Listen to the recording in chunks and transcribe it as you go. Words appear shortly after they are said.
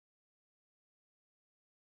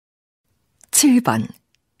7번.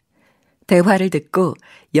 대화를 듣고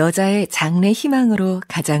여자의 장래 희망으로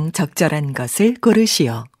가장 적절한 것을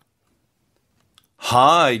고르시오.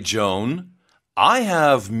 Hi, Joan. I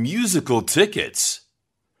have musical tickets.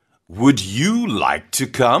 Would you like to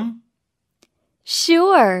come?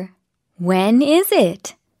 Sure. When is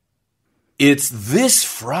it? It's this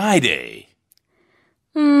Friday.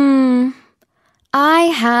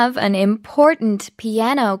 I have an important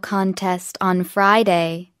piano contest on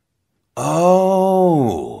Friday.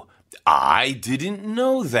 Oh, I didn't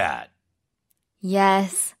know that.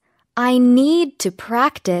 Yes, I need to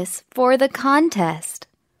practice for the contest.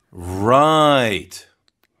 Right.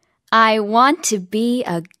 I want to be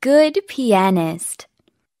a good pianist.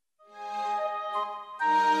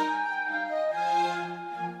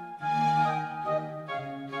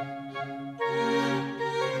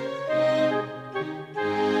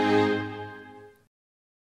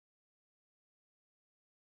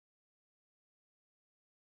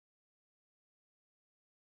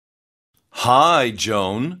 Hi,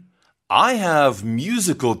 Joan. I have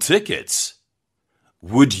musical tickets.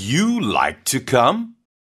 Would you like to come?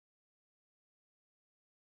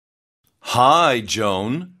 Hi,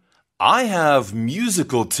 Joan. I have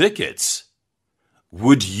musical tickets.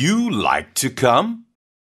 Would you like to come?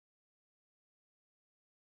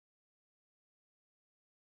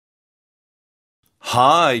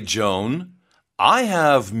 Hi, Joan. I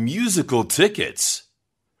have musical tickets.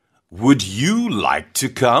 Would you like to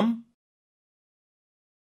come?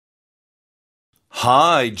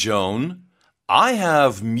 Hi, Joan. I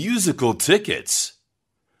have musical tickets.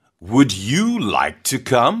 Would you like to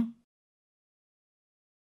come?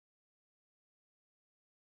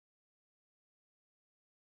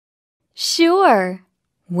 Sure.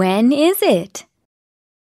 When is it?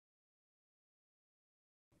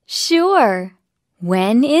 Sure.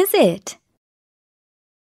 When is it?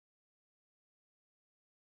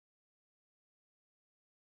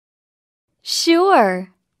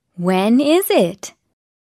 Sure. When is it?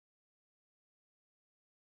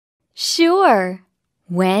 Sure.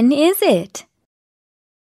 When is it?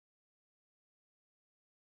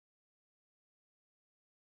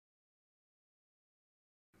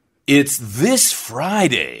 It's this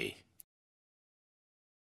Friday.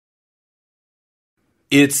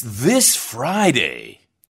 It's this Friday.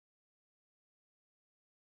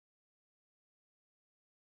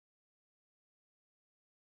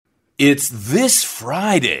 It's this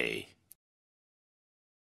Friday.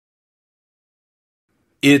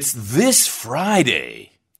 It's this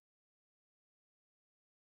Friday.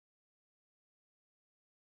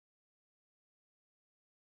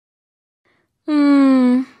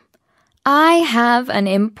 I have an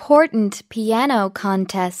important piano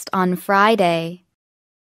contest on Friday.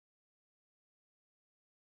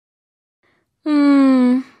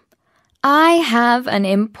 I have an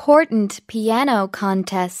important piano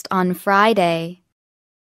contest on Friday.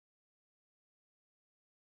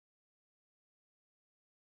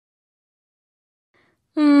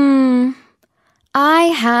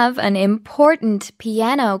 I have an important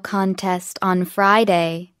piano contest on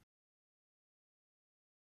Friday.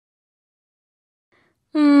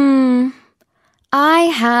 I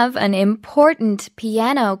have an important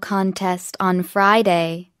piano contest on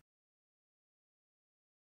Friday.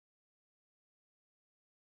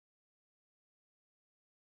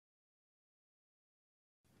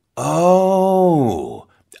 Oh,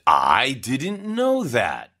 I didn't know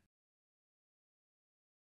that.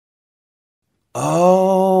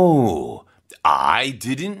 Oh, I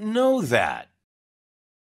didn't know that.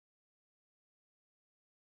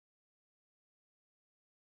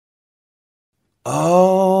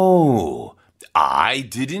 Oh, I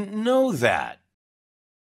didn't know that.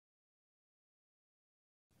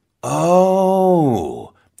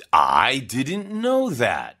 Oh, I didn't know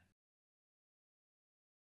that.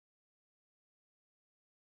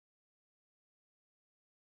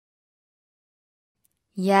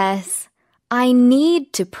 Yes, I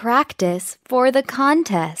need to practice for the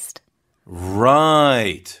contest.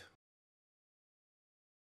 Right.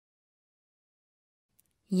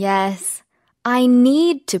 Yes, I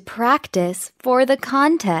need to practice for the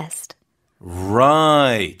contest.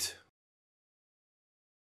 Right.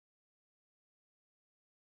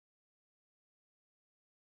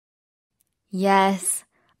 Yes,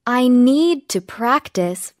 I need to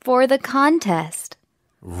practice for the contest.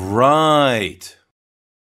 Right.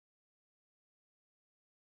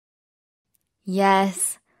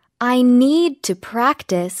 Yes, I need to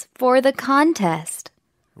practice for the contest.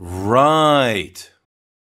 Right.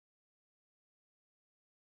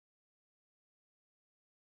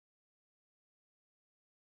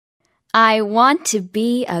 I want to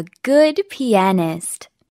be a good pianist.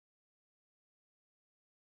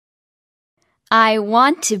 I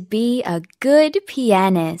want to be a good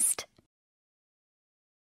pianist.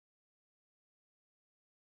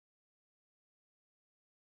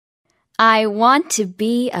 I want to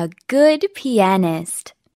be a good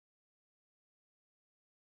pianist.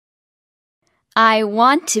 I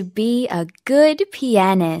want to be a good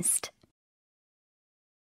pianist.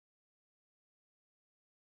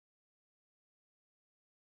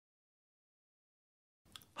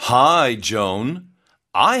 Hi, Joan.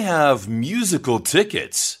 I have musical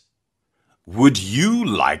tickets. Would you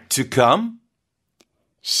like to come?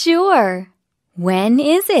 Sure. When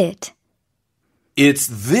is it? It's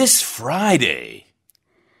this Friday.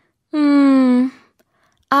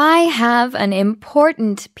 I have an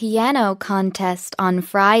important piano contest on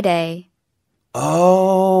Friday.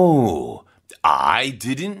 Oh, I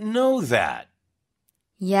didn't know that.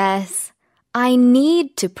 Yes, I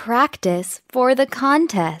need to practice for the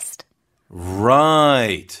contest.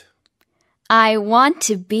 Right. I want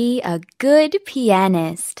to be a good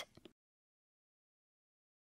pianist.